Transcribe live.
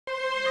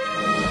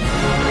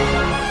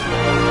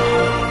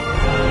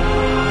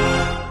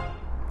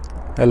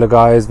Hello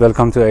guys,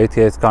 welcome to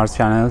 88 Cars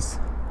channels.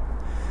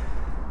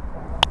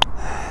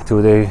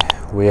 Today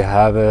we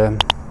have a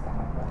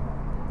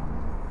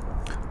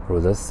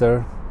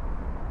Roadster.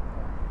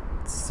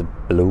 It's a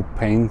blue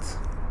paint,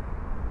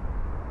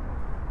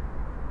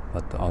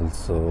 but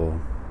also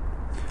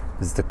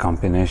it's the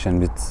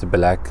combination with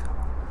black,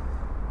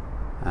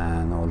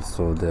 and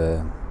also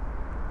the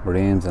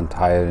rims and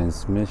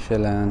tires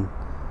Michelin.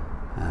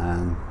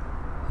 And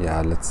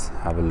yeah, let's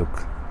have a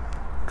look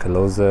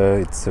closer.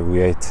 It's a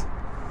V8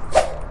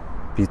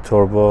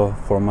 B-turbo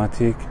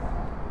 4matic,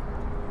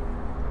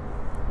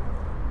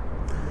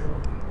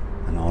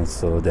 and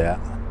also the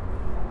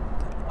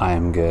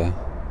AMG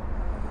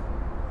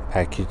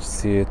package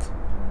seat.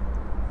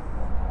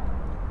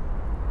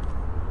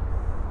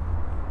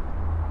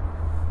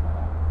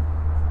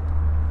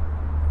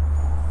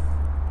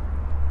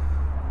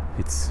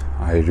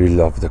 I really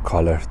love the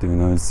color. Do you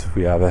know,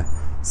 we have a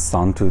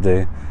sun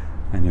today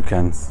and you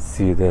can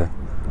see the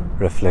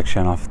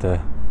reflection of the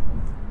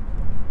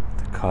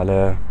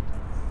color,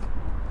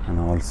 and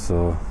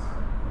also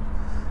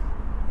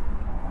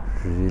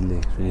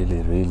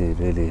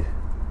really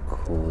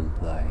cool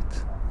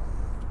light.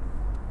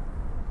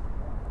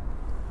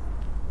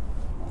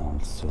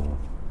 Also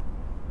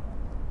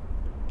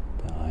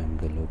the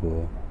AMG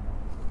logo.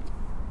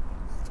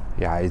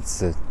 Yeah, it's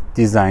the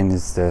design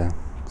is the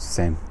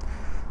same,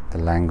 the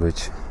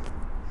language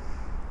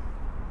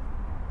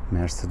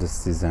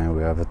Mercedes design.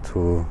 We have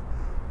the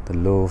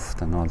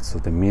loft and also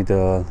the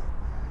middle,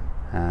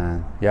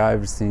 and yeah,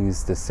 everything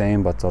is the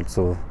same, but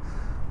also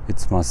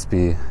it must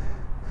be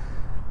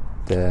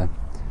the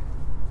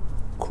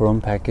chrome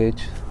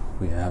package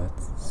we have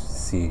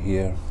see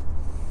here,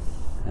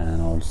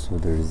 and also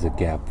there is a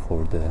gap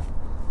for the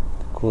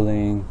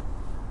cooling.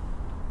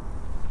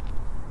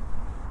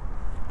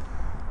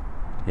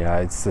 Yeah,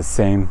 it's the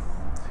same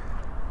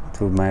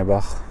to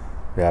Maybach.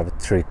 We have a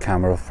 3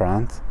 camera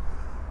front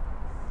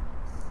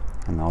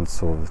and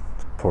also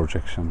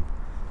projection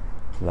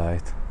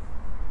light.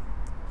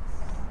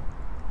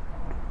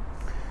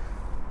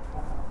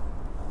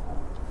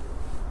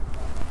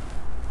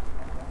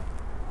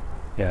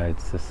 Yeah,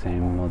 it's the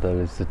same model.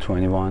 It's the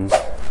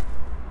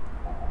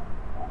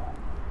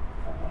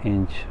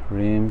 21-inch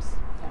rims,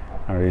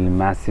 a really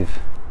massive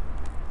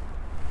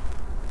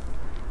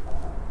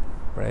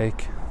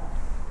brake.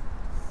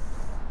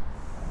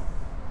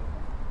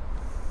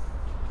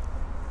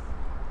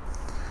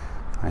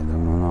 I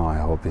don't know, I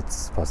hope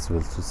it's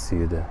possible to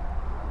see the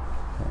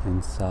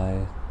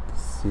inside the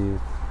seat.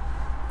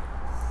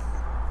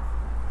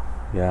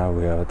 Yeah,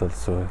 we have it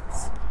also.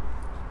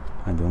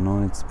 I don't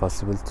know, it's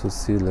possible to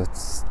see.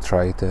 Let's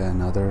try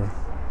another.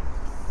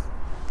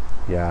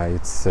 Yeah,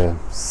 it's the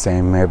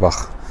same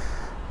Maybach.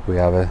 We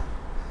have a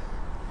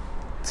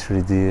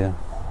 3D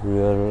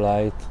rear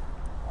light.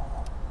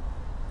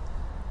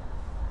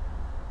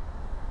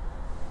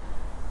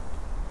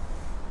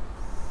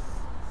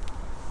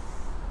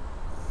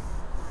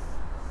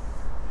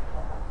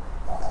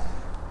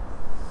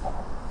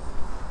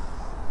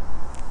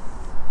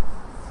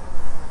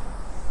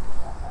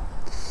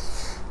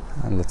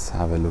 Let's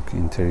have a look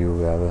interior.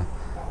 We have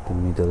the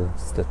middle,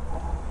 the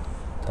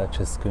touch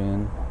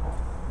screen,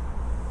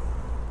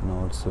 and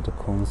also the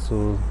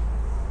console.